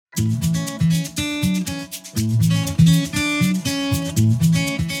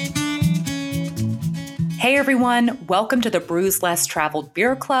everyone, welcome to the Brews Less Traveled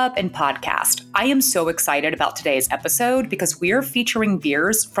Beer Club and podcast. I am so excited about today's episode because we are featuring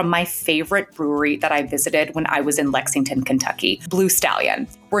beers from my favorite brewery that I visited when I was in Lexington, Kentucky, Blue Stallion.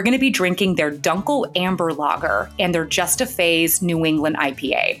 We're going to be drinking their Dunkel Amber Lager and their Just a Phase New England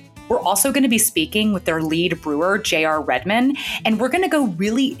IPA. We're also going to be speaking with their lead brewer, J.R. Redman, and we're going to go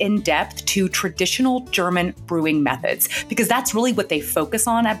really in-depth to traditional German brewing methods, because that's really what they focus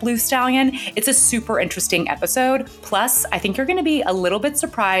on at Blue Stallion. It's a super interesting episode. Plus, I think you're going to be a little bit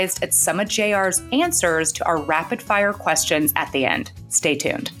surprised at some of J.R.'s answers to our rapid-fire questions at the end. Stay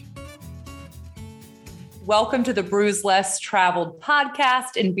tuned. Welcome to the Brews Less Traveled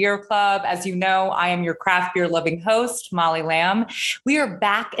podcast and beer club. As you know, I am your craft beer loving host, Molly Lamb. We are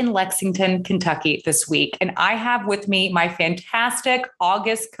back in Lexington, Kentucky this week, and I have with me my fantastic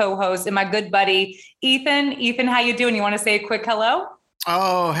August co-host and my good buddy, Ethan. Ethan, how you doing? You want to say a quick hello?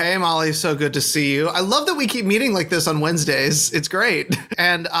 Oh, hey, Molly. So good to see you. I love that we keep meeting like this on Wednesdays. It's great.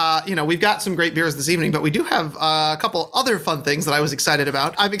 And, we've got some great beers this evening, but we do have a couple other fun things that I was excited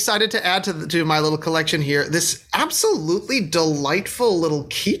about. I'm excited to add to my little collection here this absolutely delightful little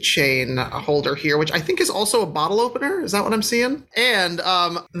keychain holder here, which I think is also a bottle opener. Is that what I'm seeing? And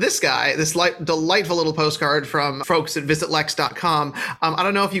this guy, this delightful little postcard from folks at visitlex.com. I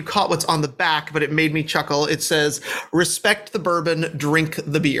don't know if you caught what's on the back, but it made me chuckle. It says, "Respect the bourbon, drink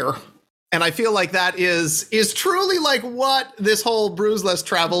the beer." And I feel like that is truly like what this whole Brews Less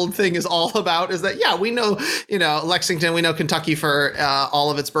Traveled thing is all about, is that, yeah, we know, Lexington, we know Kentucky for all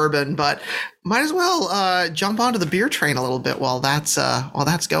of its bourbon, but might as well jump onto the beer train a little bit while that's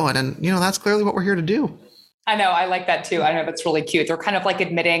going. And, that's clearly what we're here to do. I know. I like that too. I know that's really cute. They're kind of like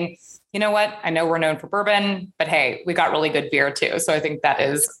admitting, you know what? I know we're known for bourbon, but hey, we got really good beer too. So I think that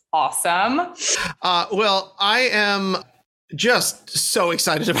is awesome. Well, I am just so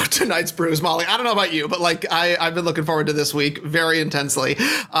excited about tonight's brews, Molly. I don't know about you, but I've been looking forward to this week very intensely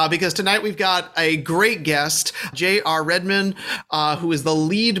because tonight we've got a great guest, J.R. Redman, who is the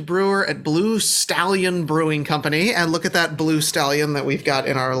lead brewer at Blue Stallion Brewing Company. And look at that Blue Stallion that we've got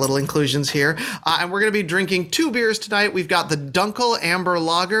in our little inclusions here. And we're going to be drinking two beers tonight. We've got the Dunkel Amber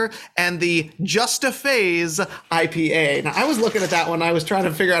Lager and the Just a Phase IPA. Now, I was looking at that one. I was trying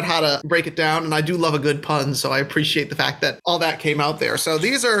to figure out how to break it down, and I do love a good pun, so I appreciate the fact that all that came out there. So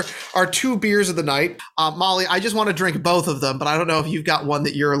these are our two beers of the night. Molly, I just want to drink both of them, but I don't know if you've got one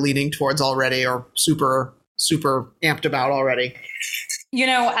that you're leaning towards already or super, super amped about already.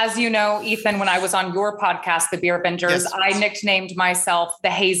 As you know, Ethan, when I was on your podcast, The Beer Avengers, yes, I nicknamed myself the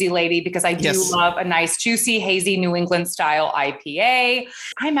Hazy Lady because I do love a nice, juicy, hazy New England style IPA.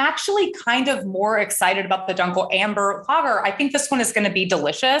 I'm actually kind of more excited about the Dunkel Amber Lager. I think this one is going to be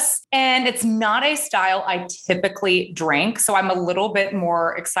delicious, and it's not a style I typically drink. So I'm a little bit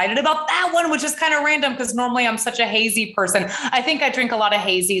more excited about that one, which is kind of random because normally I'm such a hazy person. I think I drink a lot of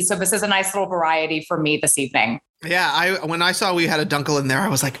hazies. So this is a nice little variety for me this evening. Yeah, when I saw we had a Dunkel in there, I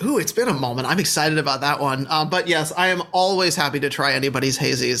was like, ooh, it's been a moment. I'm excited about that one. But yes, I am always happy to try anybody's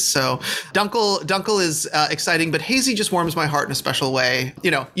hazies. So Dunkel is exciting, but hazy just warms my heart in a special way.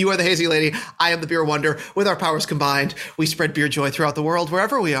 You are the hazy lady. I am the beer wonder. With our powers combined, we spread beer joy throughout the world,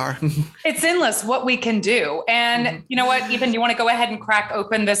 wherever we are. It's endless what we can do. And you know what, Ethan, you want to go ahead and crack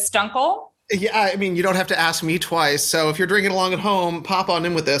open this Dunkel? Yeah, I mean, you don't have to ask me twice. So if you're drinking along at home, pop on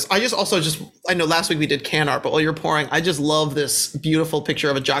in with this. I know last week we did can art, but while you're pouring, I just love this beautiful picture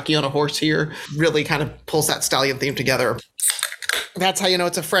of a jockey on a horse here. Really kind of pulls that stallion theme together. That's how you know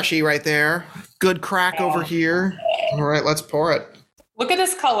it's a freshie right there. Good crack over here. All right, let's pour it. Look at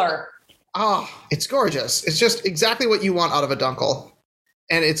this color. Oh, it's gorgeous. It's just exactly what you want out of a Dunkel.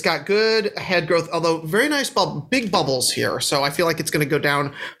 And it's got good head growth, although very nice big bubbles here. So I feel like it's going to go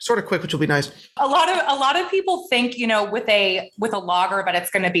down sort of quick, which will be nice. A lot of people think, with a lager, but it's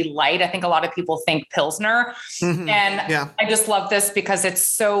going to be light. I think a lot of people think Pilsner. Mm-hmm. And yeah, I just love this because it's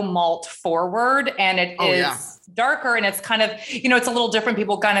so malt forward and it is darker, and it's kind of, it's a little different.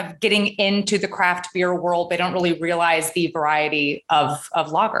 People kind of getting into the craft beer world, they don't really realize the variety of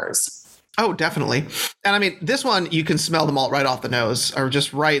lagers. Oh, definitely. And I mean, this one, you can smell the malt right off the nose, or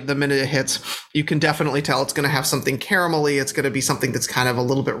just right the minute it hits. You can definitely tell it's going to have something caramelly. It's going to be something that's kind of a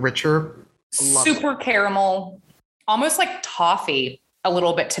little bit richer. Super caramel, almost like toffee a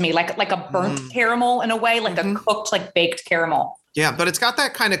little bit to me, like a burnt caramel in a way, like a cooked, like baked caramel. Yeah, but it's got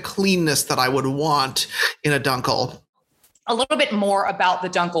that kind of cleanness that I would want in a Dunkel. a little bit more about the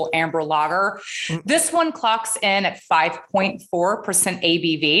Dunkel Amber Lager. This one clocks in at 5.4%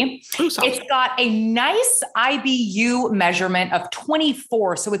 ABV. It's got a nice IBU measurement of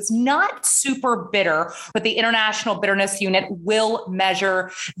 24. So it's not super bitter, but the International Bitterness Unit will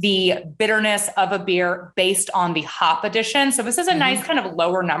measure the bitterness of a beer based on the hop addition. So this is a nice kind of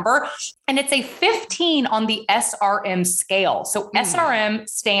lower number. And it's a 15 on the SRM scale. So SRM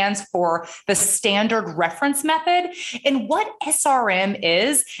stands for the Standard Reference Method. And what SRM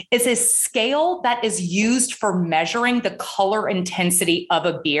is a scale that is used for measuring the color intensity of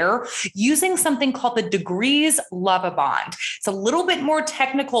a beer using something called the Degrees Lovibond. It's a little bit more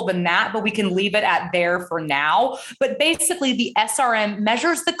technical than that, but we can leave it at there for now. But basically, the SRM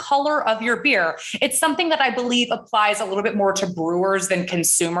measures the color of your beer. It's something that I believe applies a little bit more to brewers than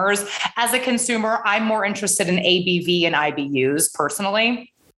consumers. As a consumer, I'm more interested in ABV and IBUs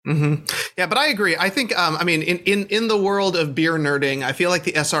personally. Mm-hmm. Yeah, but I agree. I think, in the world of beer nerding, I feel like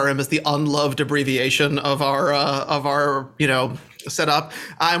the SRM is the unloved abbreviation of our setup.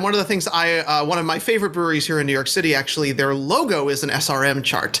 And one of the things one of my favorite breweries here in New York City, actually, their logo is an SRM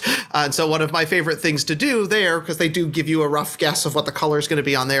chart. And so one of my favorite things to do there, because they do give you a rough guess of what the color is going to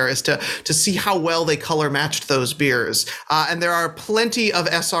be on there, is to see how well they color matched those beers. And there are plenty of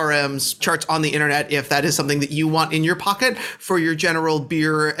SRMs charts on the internet if that is something that you want in your pocket for your general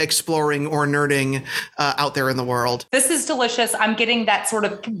beer exploring or nerding out there in the world. This is delicious. I'm getting that sort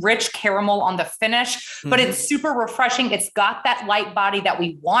of rich caramel on the finish, but it's super refreshing. It's got that light body that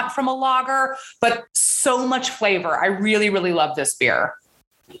we want from a lager, but so much flavor. I really, really love this beer.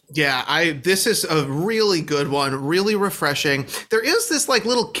 Yeah, this is a really good one, really refreshing. There is this like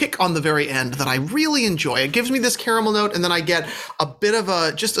little kick on the very end that I really enjoy. It gives me this caramel note, and then I get a bit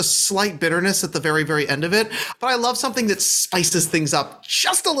of just a slight bitterness at the very, very end of it. But I love something that spices things up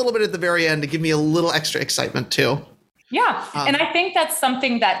just a little bit at the very end to give me a little extra excitement too. Yeah. And I think that's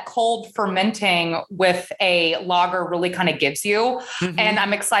something that cold fermenting with a lager really kind of gives you. Mm-hmm. And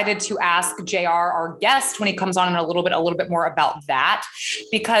I'm excited to ask JR, our guest, when he comes on in a little bit more about that,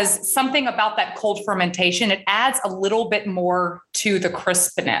 because something about that cold fermentation, it adds a little bit more to the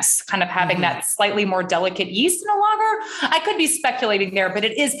crispness, kind of having that slightly more delicate yeast in a lager. I could be speculating there, but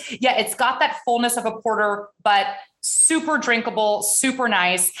it's got that fullness of a porter, but super drinkable, super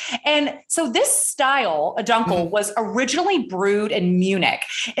nice. And so this style, a Dunkel, was originally brewed in Munich.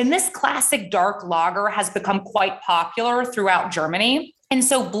 And this classic dark lager has become quite popular throughout Germany. And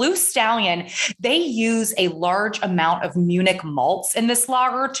so Blue Stallion, they use a large amount of Munich malts in this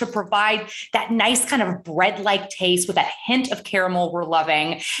lager to provide that nice kind of bread-like taste with a hint of caramel we're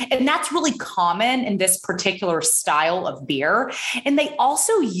loving. And that's really common in this particular style of beer. And they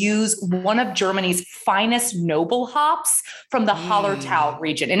also use one of Germany's finest noble hops from the Hallertau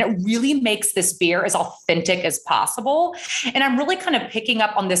region. And it really makes this beer as authentic as possible. And I'm really kind of picking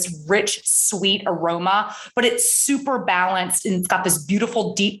up on this rich, sweet aroma, but it's super balanced and it's got this beautiful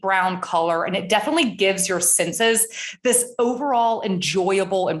deep brown color, and it definitely gives your senses this overall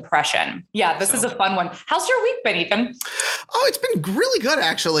enjoyable impression. Yeah, this is a fun one. How's your week been, Ethan? Oh, it's been really good,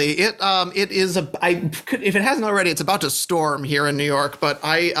 actually. It is if it hasn't already, it's about to storm here in New York, but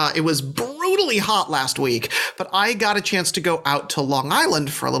it was brutally hot last week, but I got a chance to go out to Long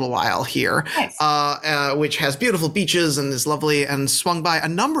Island for a little while here, nice. Which has beautiful beaches and is lovely, and swung by a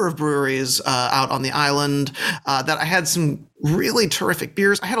number of breweries out on the island that I had some really terrific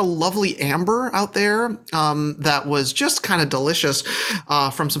beers. I had a lovely amber out there that was just kind of delicious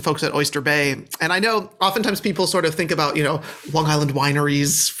from some folks at Oyster Bay. And I know oftentimes people sort of think about, Long Island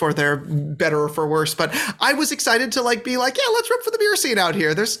wineries for their better or for worse, but I was excited to be like, yeah, let's rip for the beer scene out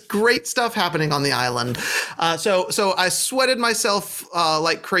here. There's great stuff happening on the island. So I sweated myself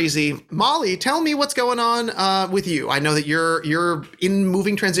like crazy. Molly, tell me what's going on with you. I know that you're in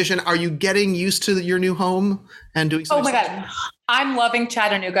moving transition. Are you getting used to your new home and doing something? Oh my God. I'm loving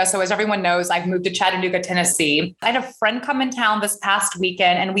Chattanooga. So as everyone knows, I've moved to Chattanooga, Tennessee. I had a friend come in town this past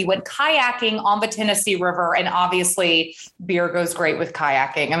weekend and we went kayaking on the Tennessee River. And obviously beer goes great with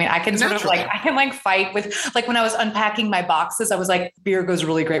kayaking. I mean, I can sort of fight with when I was unpacking my boxes, I was like, beer goes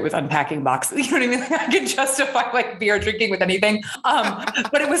really great with unpacking boxes. You know what I mean? I can justify beer drinking with anything.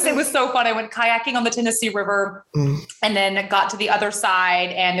 But it was so fun. I went kayaking on the Tennessee River and then got to the other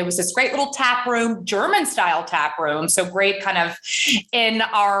side. And there was this great little tap room, German style tap room. So great kind of in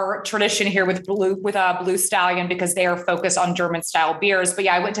our tradition here with Blue Stallion, because they are focused on German style beers. But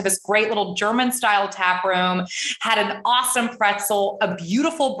yeah, I went to this great little German style tap room, had an awesome pretzel, a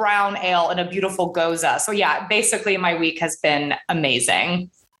beautiful brown ale, and a beautiful goza. So yeah, basically my week has been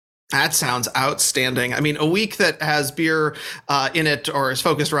amazing. That sounds outstanding. I mean, a week that has beer in it or is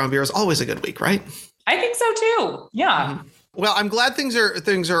focused around beer is always a good week, right? I think so too. Yeah. Mm-hmm. Well, I'm glad things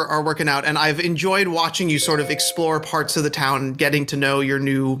are working out, and I've enjoyed watching you sort of explore parts of the town, getting to know your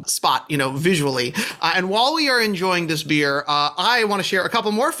new spot, visually. And while we are enjoying this beer, I want to share a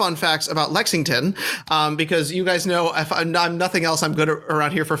couple more fun facts about Lexington, because you guys know if I'm nothing else, I'm good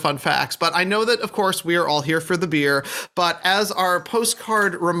around here for fun facts. But I know that, of course, we are all here for the beer. But as our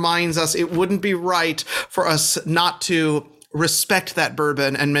postcard reminds us, it wouldn't be right for us not to respect that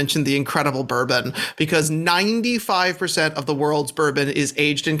bourbon and mention the incredible bourbon, because 95% of the world's bourbon is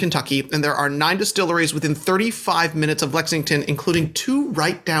aged in Kentucky, and there are 9 distilleries within 35 minutes of Lexington, including 2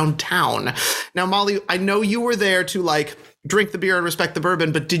 right downtown. Now, Molly, I know you were there to drink the beer and respect the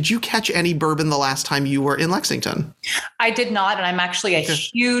bourbon, but did you catch any bourbon the last time you were in Lexington? I did not, and I'm actually a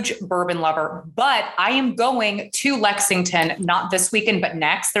huge bourbon lover, but I am going to Lexington, not this weekend, but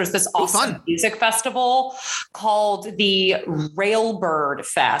next. There's this awesome music festival called the Railbird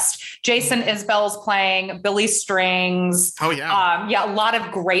Fest. Jason Isbell's playing, Billy Strings. Oh, yeah. A lot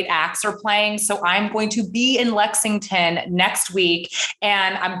of great acts are playing. So I'm going to be in Lexington next week,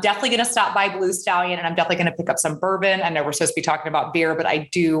 and I'm definitely going to stop by Blue Stallion, and I'm definitely going to pick up some bourbon. I know we're supposed to be talking about beer, but I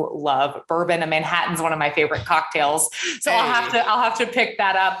do love bourbon. A Manhattan's one of my favorite cocktails. So I'll have to pick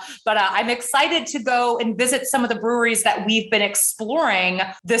that up. But I'm excited to go and visit some of the breweries that we've been exploring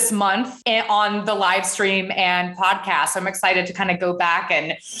this month on the live stream and podcast. I'm excited to kind of go back,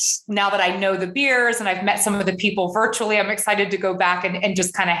 and now that I know the beers and I've met some of the people virtually, I'm excited to go back and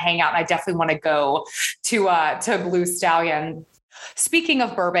just kind of hang out. And I definitely want to go to Blue Stallion. Speaking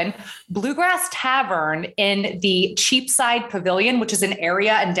of bourbon, Bluegrass Tavern in the Cheapside Pavilion, which is an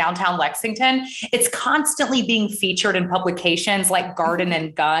area in downtown Lexington, it's constantly being featured in publications like Garden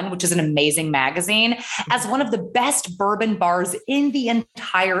and Gun, which is an amazing magazine, as one of the best bourbon bars in the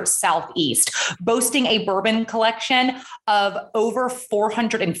entire Southeast, boasting a bourbon collection of over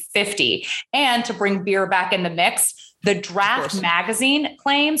 450. And to bring beer back in the mix, the Draft magazine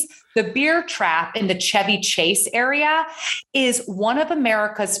claims the Beer Trap in the Chevy Chase area is one of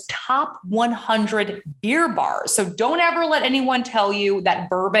America's top 100 beer bars. So don't ever let anyone tell you that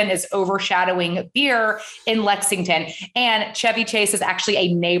bourbon is overshadowing beer in Lexington. And Chevy Chase is actually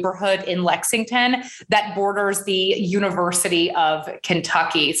a neighborhood in Lexington that borders the University of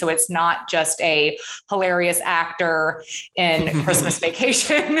Kentucky. So it's not just a hilarious actor in Christmas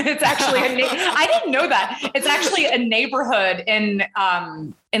Vacation. It's actually I didn't know that. It's actually a neighborhood in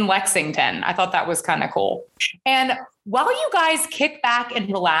Lexington. I thought that was kind of cool. And while you guys kick back and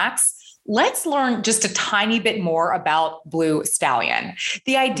relax, let's learn just a tiny bit more about Blue Stallion.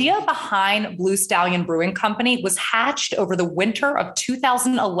 The idea behind Blue Stallion Brewing Company was hatched over the winter of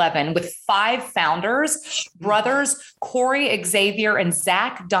 2011 with 5 founders, brothers Corey Xavier and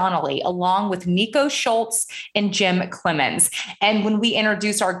Zach Donnelly, along with Nico Schultz and Jim Clemens. And when we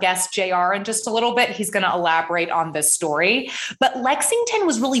introduce our guest, JR, in just a little bit, he's going to elaborate on this story. But Lexington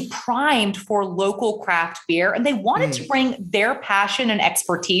was really primed for local craft beer, and they wanted to bring their passion and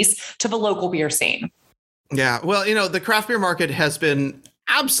expertise to the local beer scene. Yeah. Well, the craft beer market has been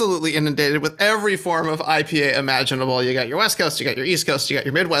absolutely inundated with every form of IPA imaginable. You got your West Coast, you got your East Coast, you got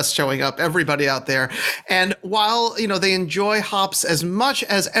your Midwest showing up, everybody out there. And while, they enjoy hops as much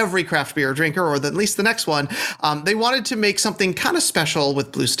as every craft beer drinker, or at least the next one, they wanted to make something kind of special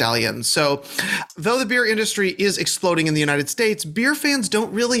with Blue Stallion. So though the beer industry is exploding in the United States, beer fans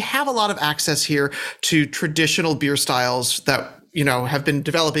don't really have a lot of access here to traditional beer styles that have been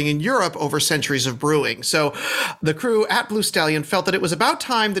developing in Europe over centuries of brewing. So the crew at Blue Stallion felt that it was about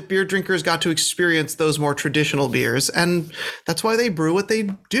time that beer drinkers got to experience those more traditional beers. And that's why they brew what they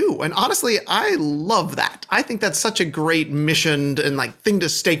do. And honestly, I love that. I think that's such a great mission and thing to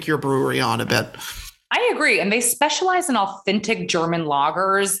stake your brewery on a bit. I agree. And they specialize in authentic German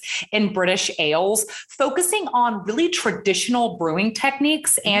lagers and British ales, focusing on really traditional brewing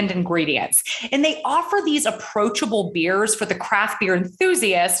techniques and ingredients. And they offer these approachable beers for the craft beer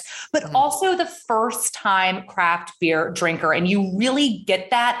enthusiast, but also the first time craft beer drinker. And you really get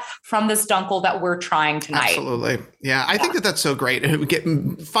that from this Dunkel that we're trying tonight. Absolutely. Yeah, I think that that's so great.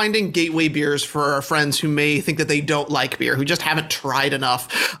 Finding gateway beers for our friends who may think that they don't like beer, who just haven't tried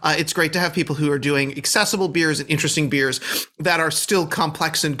enough. It's great to have people who are doing accessible beers and interesting beers that are still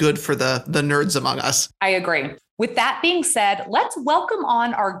complex and good for the nerds among us. I agree. With that being said, let's welcome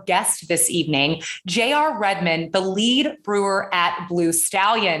on our guest this evening, JR Redmond, the lead brewer at Blue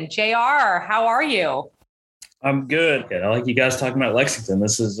Stallion. JR, how are you? I'm good. I like you guys talking about Lexington.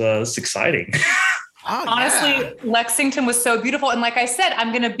 This is exciting. Oh, honestly, yeah. Lexington was so beautiful. And like I said,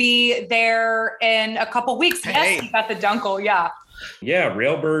 I'm going to be there in a couple weeks. Hey. Yes, you got the Dunkel. Yeah. Yeah,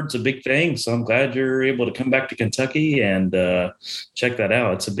 Railbird's a big thing. So I'm glad you're able to come back to Kentucky and check that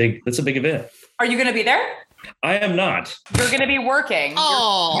out. It's a big event. Are you going to be there? I am not. You're going to be working.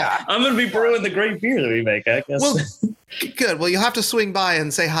 Oh, Yeah. I'm going to be brewing the great beer that we make, I guess. well, good. Well, you'll have to swing by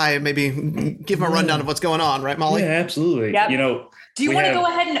and say hi and maybe give them a rundown of what's going on, right, Molly? Yeah, absolutely. Yep. You know, Do you want to go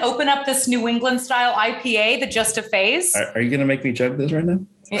ahead and open up this New England style IPA, the Just a Phase? Are you going to make me chug this right now?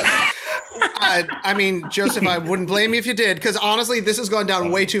 Yeah. I mean, Joseph, I wouldn't blame you if you did, because honestly, this has gone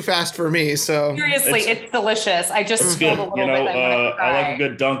down way too fast for me. So Seriously, it's delicious. I just It's spilled good. a little You know, bit. I like a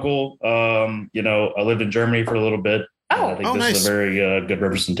good dunkel. You know, I lived in Germany for a little bit. I think this nice. is a very good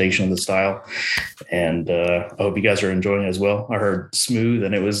representation of the style. And I hope you guys are enjoying it as well. I heard smooth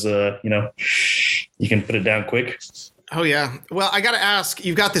and it was, you know, you can put it down quick. Oh, yeah. Well, I got to ask,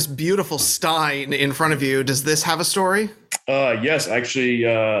 you've got this beautiful Stein in front of you. Does this have a story? Yes, actually,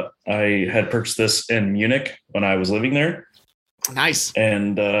 I had purchased this in Munich when I was living there. Nice.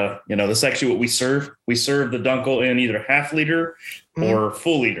 And, you know, this is actually what we serve. We serve the Dunkel in either half liter or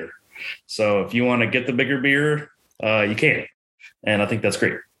full liter. So if you want to get the bigger beer, you can. And I think that's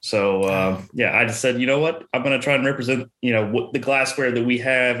great. So, yeah, I just said, you know what, I'm going to try and represent, you know, what the glassware that we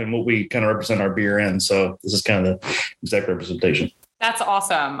have and what we kind of represent our beer in. So this is kind of the exact representation. That's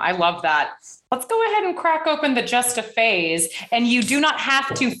awesome. I love that. Let's go ahead and crack open the Just a Phase. And you do not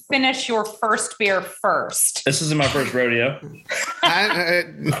have to finish your first beer first. This isn't my first rodeo.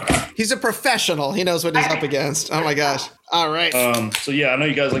 He's a professional. He knows what he's up against. Oh, my gosh. All right. So, yeah, I know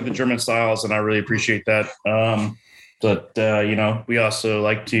you guys like the German styles, and I really appreciate that. But, you know, we also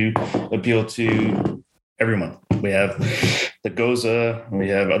like to appeal to everyone. We have the Goza, we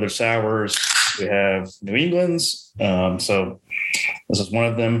have other sours, we have New England's. So this is one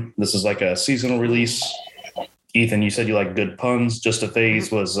of them. This is like a seasonal release. Ethan, you said you like good puns. Just a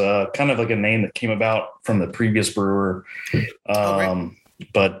Phase was kind of like a name that came about from the previous brewer.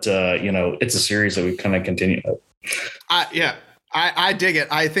 But, you know, it's a series that we kind of continue. Yeah. I dig it.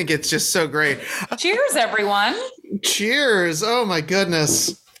 I think it's just so great. Cheers, everyone. Cheers. Oh, my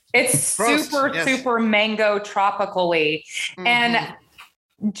goodness. It's super mango tropically. And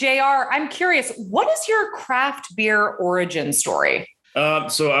JR, I'm curious, what is your craft beer origin story?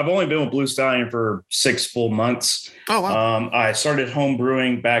 So I've only been with Blue Stallion for 6 full months. Oh, wow. I started home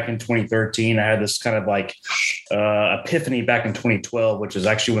brewing back in 2013. I had this kind of like epiphany back in 2012, which is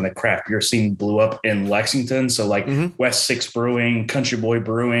actually when the craft beer scene blew up in Lexington. So like West Six Brewing, Country Boy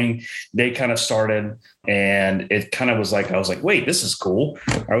Brewing, they kind of started. And it kind of was like, I was like, wait, this is cool.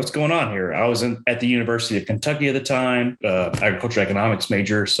 All right, what's going on here? I was at the University of Kentucky at the time, agricultural economics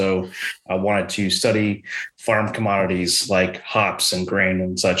major. So I wanted to study farm commodities like hops and grain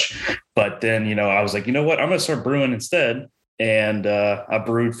and such. But then, you know, I was like, you know what, I'm going to start brewing instead. And I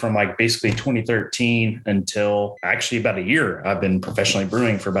brewed from like basically 2013 until actually about a year. I've been professionally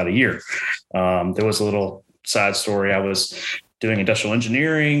brewing for about a year. There was a little side story. I was doing industrial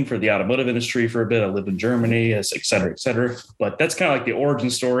engineering for the automotive industry for a bit. I lived in Germany, et cetera, et cetera. But that's kind of like the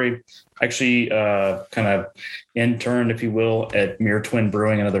origin story. Actually, kind of interned, if you will, at Mirror Twin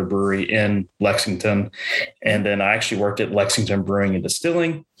Brewing, another brewery in Lexington. And then I actually worked at Lexington Brewing and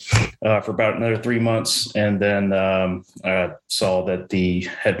Distilling for about another 3 months. And then I saw that the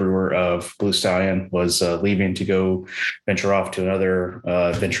head brewer of Blue Stallion was leaving to go venture off to another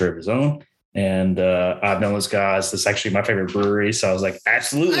venture of his own. And I've known those guys. This is actually my favorite brewery. So I was like,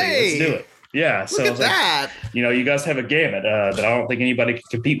 absolutely, let's do it. Yeah. So look at that. Like, you know, you guys have a gamut that I don't think anybody can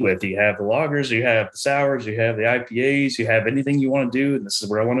compete with. You have the lagers, you have the sours, you have the IPAs, you have anything you want to do. And this is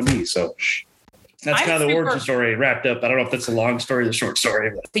where I want to be. So that's kind of the origin story wrapped up. I don't know if that's a long story or the short story.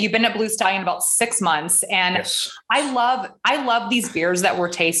 But. So you've been at Blue Stallion about 6 months, and yes. I love these beers that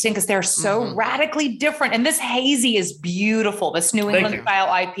we're tasting because they're so radically different. And this hazy is beautiful. This New England style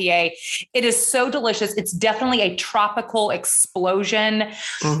IPA, it is so delicious. It's definitely a tropical explosion.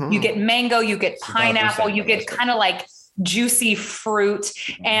 You get mango, you get pineapple, you get kind of like juicy fruit.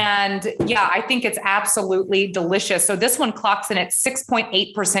 And yeah, I think it's absolutely delicious. So this one clocks in at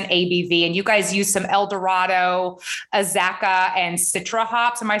 6.8% ABV, and you guys use some El Dorado, Azacca, and Citra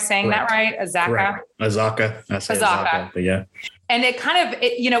hops. Am I saying that right? Azacca? Azacca. I say Azacca, but yeah. And it kind of,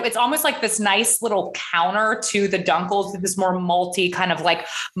 it's almost like this nice little counter to the Dunkels, this more malty kind of like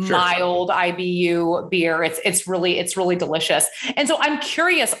mild IBU beer. It's really delicious. And so I'm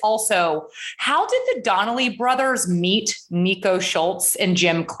curious also, how did the Donnelly brothers meet Nico Schultz and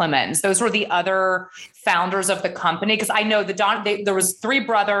Jim Clemens? Those were the other founders of the company. Because I know there was 3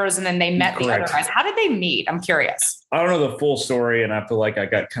 brothers and then they met the other guys. How did they meet? I'm curious. I don't know the full story, and I feel like I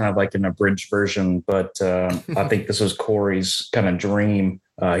got kind of like an abridged version, but I think this was Corey's kind of dream.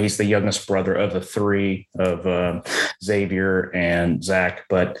 He's the youngest brother of the 3 of Xavier and Zach,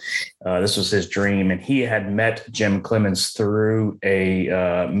 but this was his dream. And he had met Jim Clemens through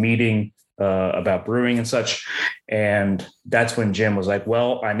a meeting about brewing and such. And that's when Jim was like,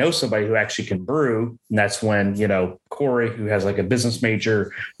 well, I know somebody who actually can brew. And that's when, Corey, who has like a business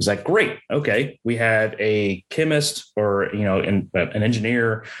major, was like, great. Okay. We had a chemist or, an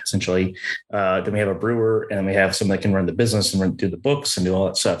engineer essentially. Then we have a brewer, and then we have someone that can run the business and do the books and do all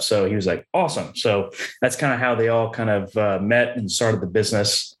that stuff. So he was like, awesome. So that's kind of how they all kind of met and started the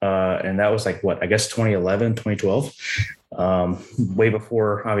business. And that was like, 2011, 2012. Way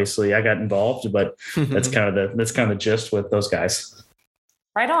before obviously I got involved, but that's kind of the gist with those guys.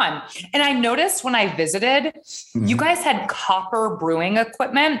 Right on. And I noticed when I visited, you guys had copper brewing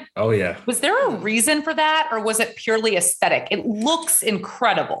equipment. Oh yeah. Was there a reason for that, or was it purely aesthetic? It looks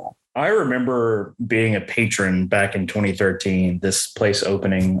incredible. I remember being a patron back in 2013, this place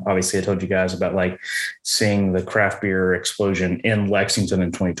opening. Obviously, I told you guys about like seeing the craft beer explosion in Lexington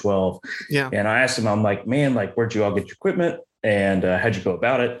in 2012. Yeah. And I asked him, I'm like, man, like, where'd you all get your equipment? And how'd you go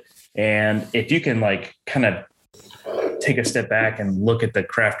about it? And if you can like kind of take a step back and look at the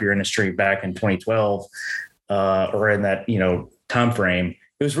craft beer industry back in 2012 or in that, time frame,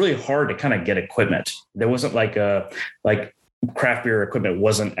 it was really hard to kind of get equipment. There wasn't like craft beer equipment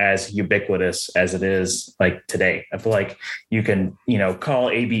wasn't as ubiquitous as it is like today. I feel like you can, call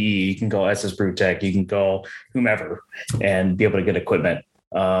ABE, you can call SS Brewtech, you can call whomever and be able to get equipment.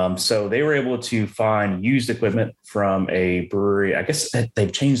 So they were able to find used equipment from a brewery. I guess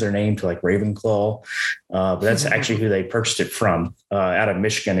they've changed their name to like Ravenclaw, but that's actually who they purchased it from out of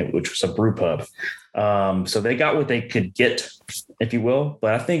Michigan, which was a brew pub. So they got what they could get, if you will.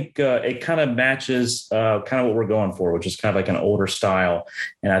 But I think it kind of matches kind of what we're going for, which is kind of like an older style.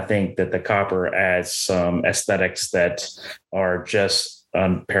 And I think that the copper adds some aesthetics that are just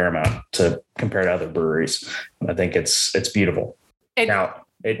paramount to compare to other breweries. I think it's beautiful. If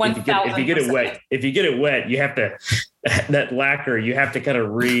you get it wet, you have to that lacquer. You have to kind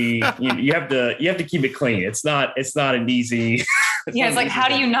of you have to keep it clean. It's not an easy. It's like, how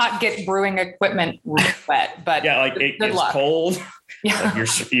do you not get brewing equipment wet? But yeah, like it's cold. Yeah,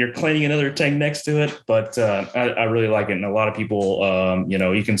 like you're cleaning another tank next to it. But I really like it, and a lot of people,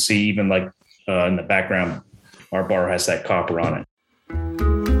 you can see even like in the background, our bar has that copper on it.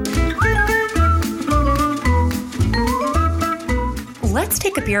 Let's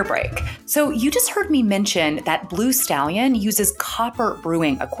take a beer break. So you just heard me mention that Blue Stallion uses copper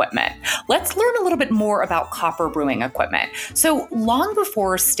brewing equipment. Let's learn a little bit more about copper brewing equipment. So long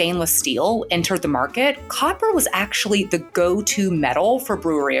before stainless steel entered the market, copper was actually the go-to metal for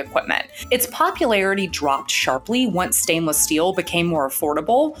brewery equipment. Its popularity dropped sharply once stainless steel became more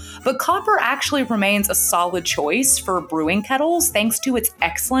affordable, but copper actually remains a solid choice for brewing kettles thanks to its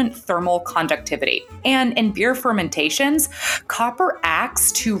excellent thermal conductivity. And in beer fermentations, copper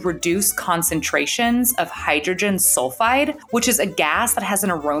acts to reduce concentrations of hydrogen sulfide, which is a gas that has an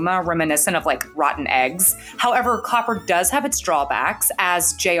aroma reminiscent of like rotten eggs. However, copper does have its drawbacks.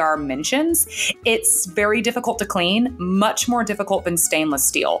 As JR mentions, it's very difficult to clean, much more difficult than stainless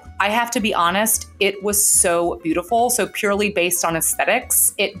steel. I have to be honest, it was so beautiful. So purely based on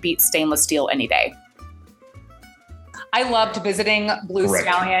aesthetics, it beats stainless steel any day. I loved visiting Blue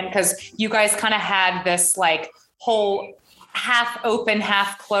Stallion because you guys kind of had this like whole half open,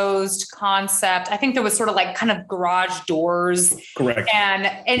 half closed concept. I think there was sort of like kind of garage doors. Correct.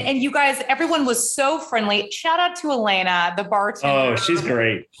 And you guys, everyone was so friendly. Shout out to Elena, the bartender. Oh, she's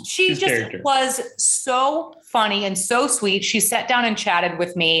great. She's just was so funny and so sweet. She sat down and chatted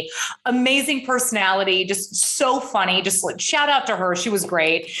with me. Amazing personality, just so funny. Just like, shout out to her. She was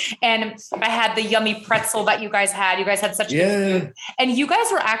great. And I had the yummy pretzel that you guys had. You guys had such good food. And you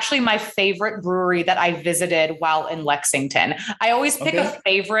guys were actually my favorite brewery that I visited while in Lexington. I always pick a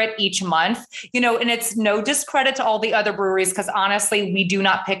favorite each month, and it's no discredit to all the other breweries because honestly, we do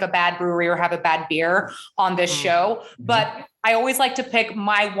not pick a bad brewery or have a bad beer on this show. But I always like to pick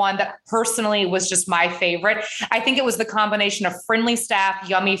my one that personally was just my favorite. I think it was the combination of friendly staff,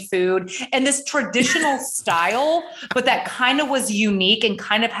 yummy food, and this traditional style, but that kind of was unique and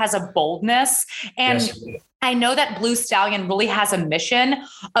kind of has a boldness. And I know that Blue Stallion really has a mission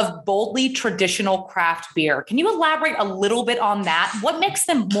of boldly traditional craft beer. Can you elaborate a little bit on that? What makes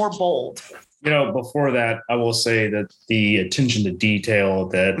them more bold? Before that, I will say that the attention to detail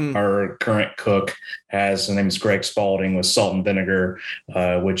that our current cook has, his name is Greg Spalding with Salt and Vinegar,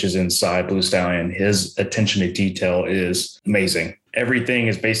 which is inside Blue Stallion. His attention to detail is amazing. Everything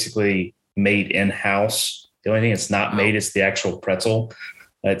is basically made in-house. The only thing that's not made is the actual pretzel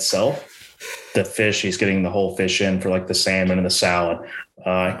itself. The fish, he's getting the whole fish in for like the salmon and the salad.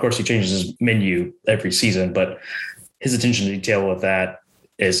 Of course, he changes his menu every season, but his attention to detail with that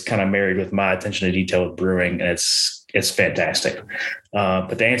is kind of married with my attention to detail with brewing, and it's fantastic.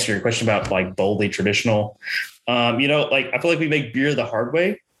 But to answer your question about like boldly traditional, like I feel like we make beer the hard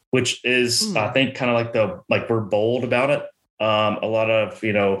way, which is I think kind of like we're bold about it. A lot of,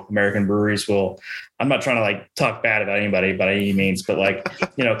 American breweries I'm not trying to like talk bad about anybody by any means, but like,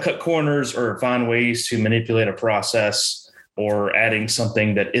 cut corners or find ways to manipulate a process or adding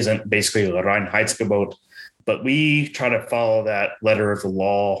something that isn't basically a Reinheitsgebot. But we try to follow that letter of the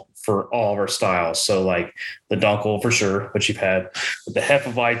law for all of our styles. So like the Dunkel for sure, which you've had, with the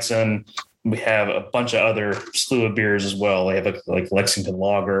Hefeweizen. We have a bunch of other slew of beers as well. We have like Lexington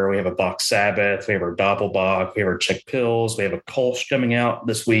Lager. We have a Bock Sabbath. We have our Doppelbock. We have our Czech Pils. We have a Kolsch coming out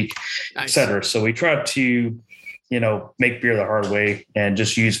this week, nice. Et cetera. So we try to, make beer the hard way and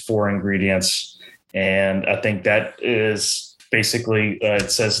just use 4 ingredients. And I think that is basically it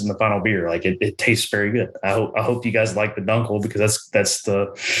says in the final beer. Like it tastes very good. I hope you guys like the Dunkel, because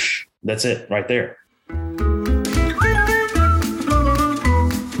that's it right there.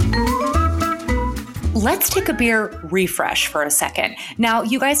 Let's take a beer refresh for a second. Now,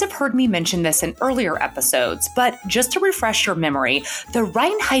 you guys have heard me mention this in earlier episodes, but just to refresh your memory, the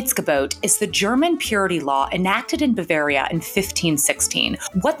Reinheitsgebot is the German purity law enacted in Bavaria in 1516.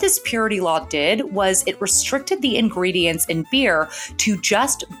 What this purity law did was it restricted the ingredients in beer to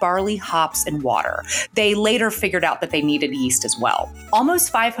just barley, hops, and water. They later figured out that they needed yeast as well. Almost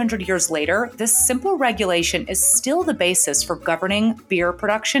 500 years later, this simple regulation is still the basis for governing beer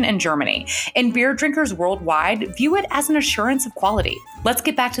production in Germany, and beer drinkers worldwide view it as an assurance of quality. Let's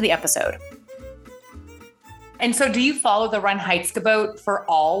get back to the episode. And so do you follow the Reinheitsgebot for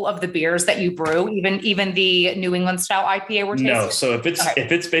all of the beers that you brew, even the New England style IPA we're tasting? No. So if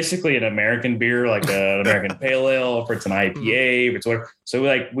it's basically an American beer, like an American pale ale, if it's an IPA, if it's whatever.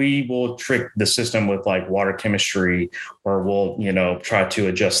 So we will trick the system with like water chemistry, or we'll, try to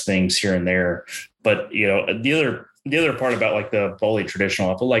adjust things here and there. But, the other part about like the boldly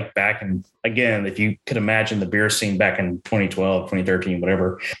traditional, I feel like back in, again, if you could imagine the beer scene back in 2012, 2013,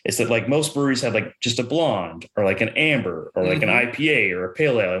 whatever, is that like most breweries had like just a blonde or like an amber or like an IPA or a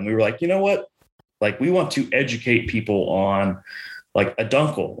pale ale. And we were like, you know what? Like we want to educate people on like a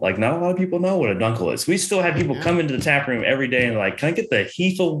Dunkel. Like not a lot of people know what a Dunkel is. We still have people come into the tap room every day and like, can I get the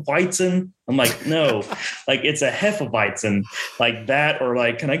Hefeweizen? I'm like, no, like it's a Hefeweizen like that. Or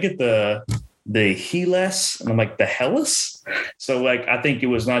like, can I get the Helles? And I'm like, the Helles? So like, I think it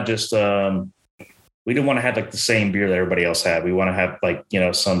was not just, we didn't want to have like the same beer that everybody else had. We want to have like,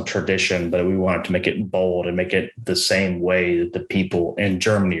 some tradition, but we wanted to make it bold and make it the same way that the people in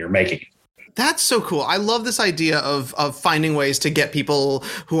Germany are making it. That's so cool. I love this idea of finding ways to get people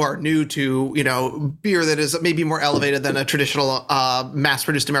who are new to, beer that is maybe more elevated than a traditional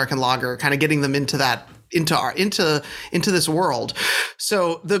mass-produced American lager, kind of getting them into that into this world.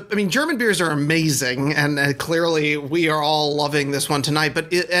 So German beers are amazing, and clearly we are all loving this one tonight.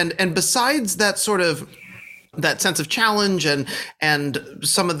 But and besides that sort of that sense of challenge and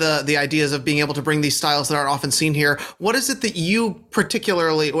some of the ideas of being able to bring these styles that aren't often seen here, what is it that you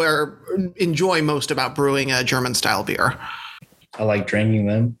particularly enjoy most about brewing a German style beer? I like drinking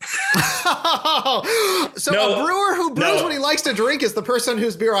them. So a brewer who brews when he likes to drink is the person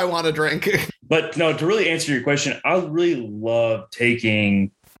whose beer I want to drink. But no, to really answer your question, I really love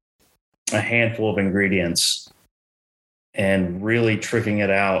taking a handful of ingredients and really tricking it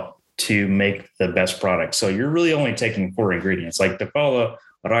out to make the best product. So you're really only taking 4 ingredients, like to follow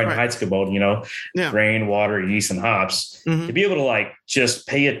Reinheitsgebot, grain, water, yeast, and hops. To be able to like just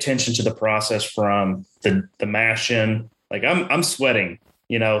pay attention to the process from the mashing. Like I'm sweating,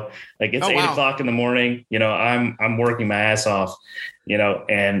 like it's 8 o'clock in the morning, I'm working my ass off,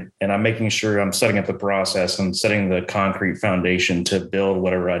 and I'm making sure I'm setting up the process and setting the concrete foundation to build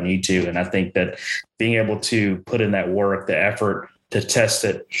whatever I need to. And I think that being able to put in that work, the effort to test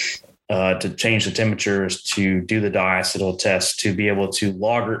it, to change the temperatures, to do the diacetyl test, to be able to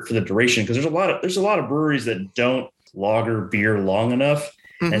lager it for the duration. Because there's a lot of breweries that don't lager beer long enough.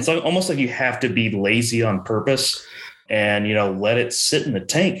 And it's almost like you have to be lazy on purpose and, let it sit in the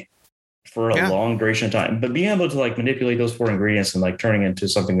tank for a long duration of time. But being able to like manipulate those 4 ingredients and like turning into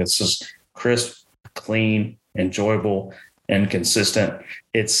something that's just crisp, clean, enjoyable, and consistent.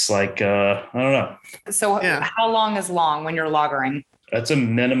 It's like, I don't know. So how long is long when you're lagering? That's a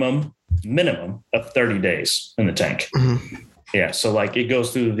minimum of 30 days in the tank. Yeah. So like it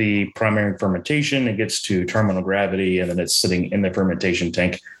goes through the primary fermentation, it gets to terminal gravity, and then it's sitting in the fermentation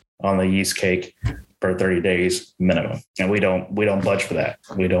tank on the yeast cake for 30 days minimum. And we don't budge for that.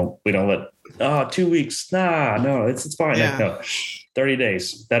 We don't let 2 weeks. No, it's fine. No, 30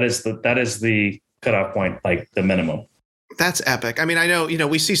 days. That is the cutoff point, like the minimum. That's epic. I mean, I know,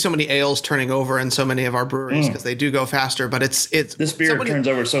 we see so many ales turning over in so many of our breweries because they do go faster, but it's this beer turns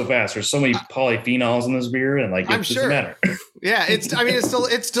over so fast. There's so many polyphenols in this beer, and it doesn't matter. Yeah,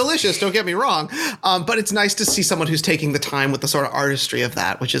 it's delicious. Don't get me wrong. But it's nice to see someone who's taking the time with the sort of artistry of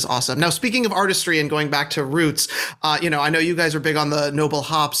that, which is awesome. Now, speaking of artistry and going back to roots, I know you guys are big on the noble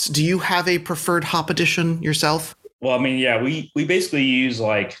hops. Do you have a preferred hop edition yourself? Well, I mean, yeah, we basically use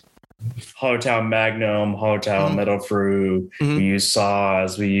Hallertau Magnum, Hallertau Meadow Fruit. We use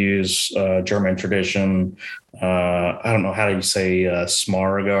Saaz. We use German Tradition. I don't know how do you say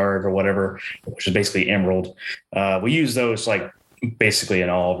Smaragard or whatever, which is basically emerald. We use those basically in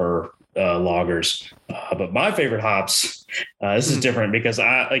all of our lagers. But my favorite hops, this is different because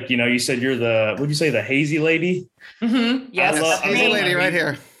you said you're would you say the hazy lady? Mm-hmm. Yes, I love hazy lady right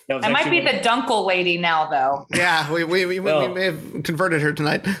here. I might be the Dunkel lady now, though. Yeah, we may have converted her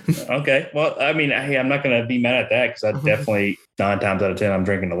tonight. Okay. Well, I mean, hey, I'm not going to be mad at that because I definitely 9 times out of 10, I'm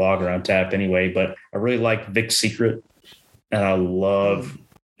drinking a lager on tap anyway. But I really like Vic's Secret, and I love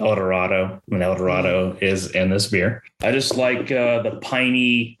El Dorado when El Dorado is in this beer. I just like the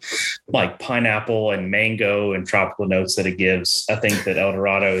piney, pineapple and mango and tropical notes that it gives. I think that El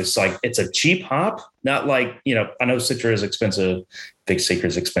Dorado is it's a cheap hop, not I know Citra is expensive, Big Secret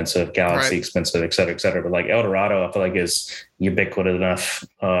is expensive, Galaxy expensive, et cetera, but El Dorado, I feel like is ubiquitous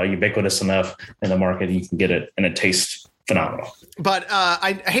enough in the market. You can get it and it tastes phenomenal. But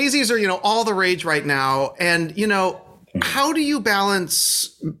hazies are, all the rage right now. And, how do you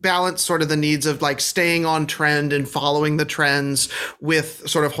balance sort of the needs of staying on trend and following the trends with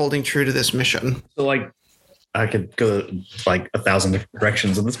sort of holding true to this mission? So I could go 1,000 different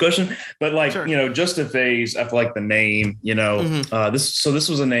directions in this question, but sure. Just a phase. I feel like the name, this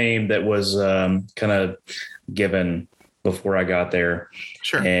was a name that was kind of given before I got there.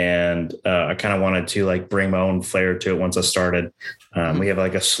 Sure. And I kind of wanted to bring my own flair to it once I started. We have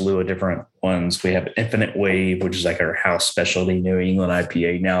a slew of different ones. We have Infinite Wave, which is our house specialty New England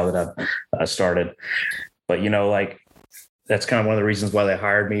IPA now that I've started. But, that's kind of one of the reasons why they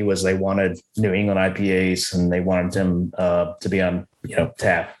hired me was they wanted New England IPAs and they wanted them to be on,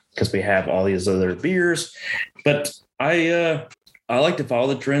 tap because we have all these other beers. But I like to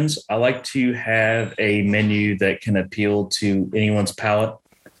follow the trends. I like to have a menu that can appeal to anyone's palate.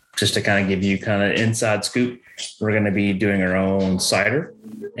 Just to kind of give you kind of inside scoop, we're going to be doing our own cider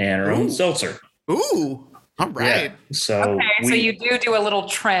and our own seltzer. Ooh. All right. Yeah. So you do a little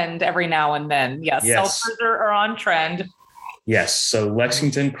trend every now and then. Yes. Seltzers are on trend. Yes. So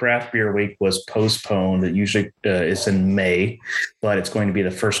Lexington Craft Beer Week was postponed. It usually is in May, but it's going to be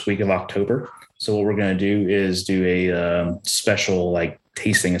the first week of October. So what we're going to do is do a special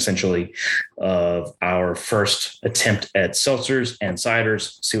tasting essentially of our first attempt at seltzers and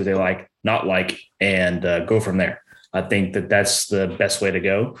ciders, see what they not like, and go from there. I think that that's the best way to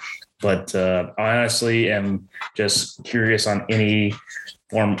go. But I honestly am just curious on any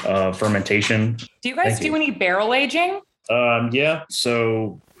form of fermentation. Do you guys do any barrel aging? Yeah.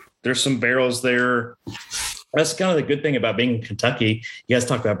 So there's some barrels there. That's kind of the good thing about being in Kentucky. You guys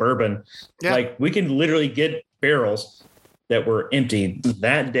talk about bourbon. Yeah. We can literally get barrels that were empty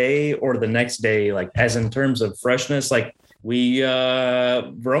that day or the next day, as in terms of freshness,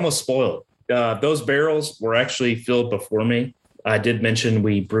 we're almost spoiled. Those barrels were actually filled before me. I did mention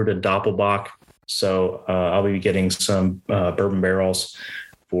we brewed a Doppelbock. So I'll be getting some bourbon barrels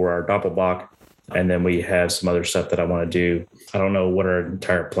for our Doppelbock. And then we have some other stuff that I want to do. I don't know what our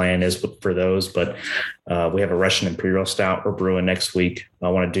entire plan is for those, but we have a Russian Imperial Stout we're brewing next week. I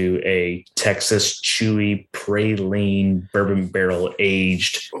want to do a Texas Chewy Praline bourbon barrel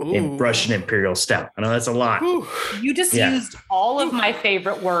aged in Russian Imperial Stout. I know that's a lot. Ooh. You just used all of my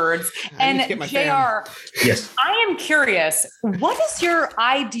favorite words. And JR, yes, I am curious, what is your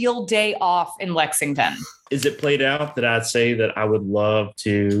ideal day off in Lexington? Is it played out that I'd say that I would love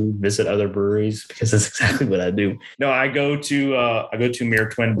to visit other breweries because that's exactly what I do. No, I go to Mere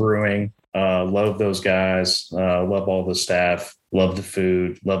Twin Brewing. Love those guys. Love all the staff. Love the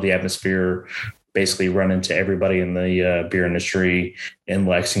food. Love the atmosphere. Basically run into everybody in the beer industry in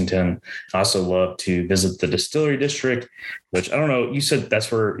Lexington. I also love to visit the distillery district, which I don't know. You said that's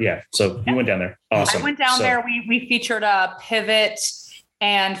where, yeah. So you went down there. Awesome. I went down there. We featured a Pivot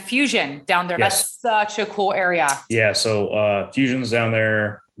and Fusion down there. Yes. That's such a cool area. Yeah. So Fusion's down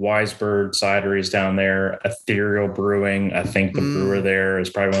there. Wiseburg Cidery is down there. Ethereal Brewing. I think the brewer there is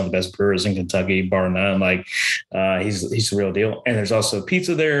probably one of the best brewers in Kentucky, bar none. He's the real deal. And there's also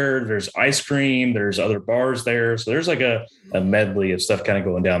pizza there. There's ice cream. There's other bars there. So there's a medley of stuff kind of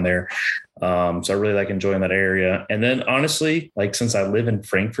going down there. So I really like enjoying that area. And then honestly, since I live in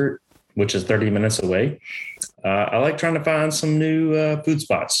Frankfort, which is 30 minutes away, I like trying to find some new food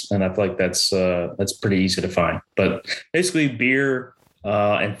spots, and I feel like that's pretty easy to find. But basically, beer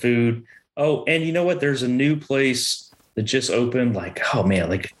and food. Oh, and you know what? There's a new place that just opened like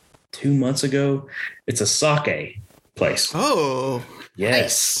 2 months ago. It's a sake place. Oh, yes.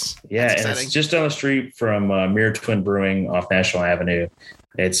 Nice. Yeah. That's and exciting. it's just down the street from Mirror Twin Brewing off National Avenue.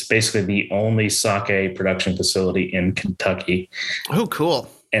 It's basically the only sake production facility in Kentucky. Oh, cool.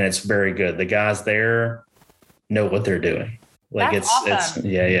 And it's very good. The guys there know what they're doing. Like That's it's awesome.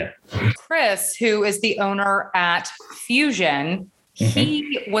 yeah. Chris, who is the owner at Fusion,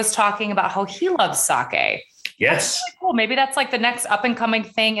 he was talking about how he loves sake. Yes. That's really cool. Maybe that's like the next up and coming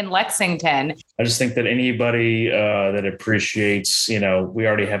thing in Lexington. I just think that anybody that appreciates, we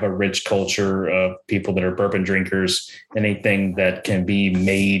already have a rich culture of people that are bourbon drinkers. Anything that can be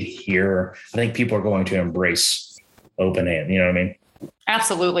made here, I think people are going to embrace open hand. You know what I mean?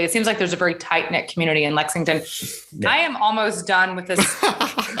 Absolutely. It seems like there's a very tight knit community in Lexington. Yeah. I am almost done with this.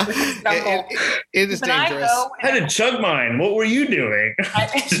 It is dangerous. I had to chug mine. What were you doing?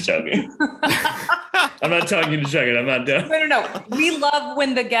 Just chugging. I'm not talking to chug it. I'm not done. No. We love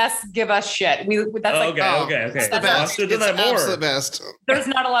when the guests give us shit. That's like, Okay. It's the best. Should have done It's that more. absolute best. there's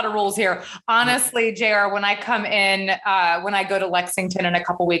not a lot of rules here. Honestly, JR, when I come in, when I go to Lexington in a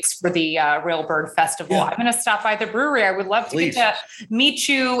couple weeks for the Railbird Festival, I'm going to stop by the brewery. I would love to Please. get to meet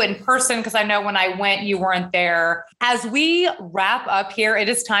you in person because I know when I went, you weren't there. As we wrap up here, it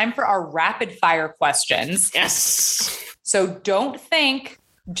is time for our rapid fire questions. Yes. So don't think,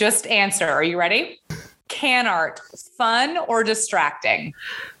 just answer. Are you ready? Can art, fun or distracting?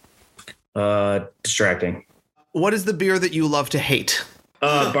 Distracting. What is the beer that you love to hate?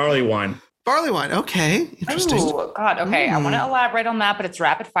 Barley wine. Barley wine. Okay. Interesting. Oh, God. Okay. I want to elaborate on that, but it's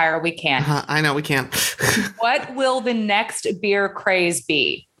rapid fire. We can't. I know we can't. What will the next beer craze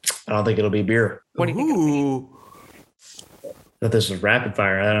be? I don't think it'll be beer. What do you think? It'll be? Ooh. That this is rapid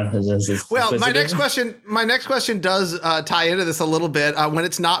fire. I don't know. Well, my next question does tie into this a little bit. When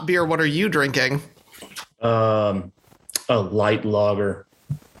it's not beer, what are you drinking? A light lager.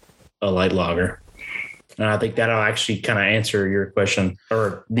 And I think that'll actually kind of answer your question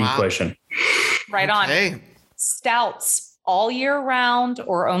or the question. Right on. Hey, Stouts all year round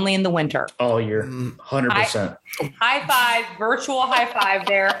or only in the winter? All year. 100%. High five, virtual high five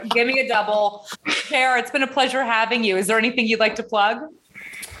there. Give me a double. Tara, it's been a pleasure having you. Is there anything you'd like to plug?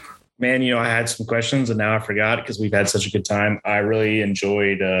 Man, I had some questions and now I forgot because we've had such a good time. I really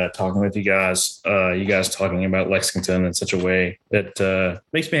enjoyed talking with you guys. You guys talking about Lexington in such a way that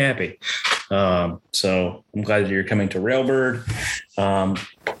makes me happy. So I'm glad that you're coming to Railbird.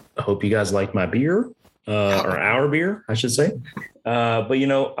 I hope you guys like my beer or our beer, I should say. But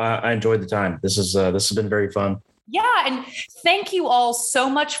I enjoyed the time. This has been very fun. Yeah. And thank you all so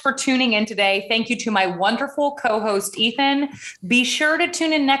much for tuning in today. Thank you to my wonderful co-host, Ethan. Be sure to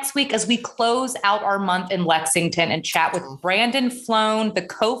tune in next week as we close out our month in Lexington and chat with Brandon Floan, the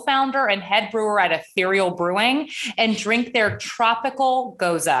co-founder and head brewer at Ethereal Brewing, and drink their tropical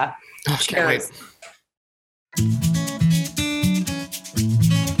goza. oh, can't wait. Cheers.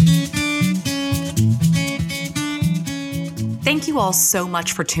 Thank you all so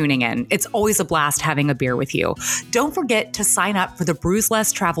much for tuning in. It's always a blast having a beer with you. Don't forget to sign up for the Brews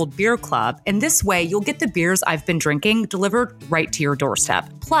Less Traveled Beer Club, and this way you'll get the beers I've been drinking delivered right to your doorstep,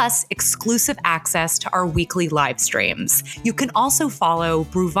 plus exclusive access to our weekly live streams. You can also follow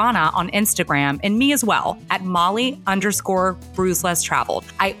Bruvana on Instagram and me as well at Molly_Brews Less Traveled.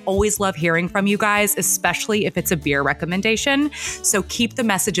 I always love hearing from you guys, especially if it's a beer recommendation. So keep the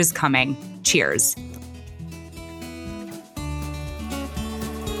messages coming. Cheers.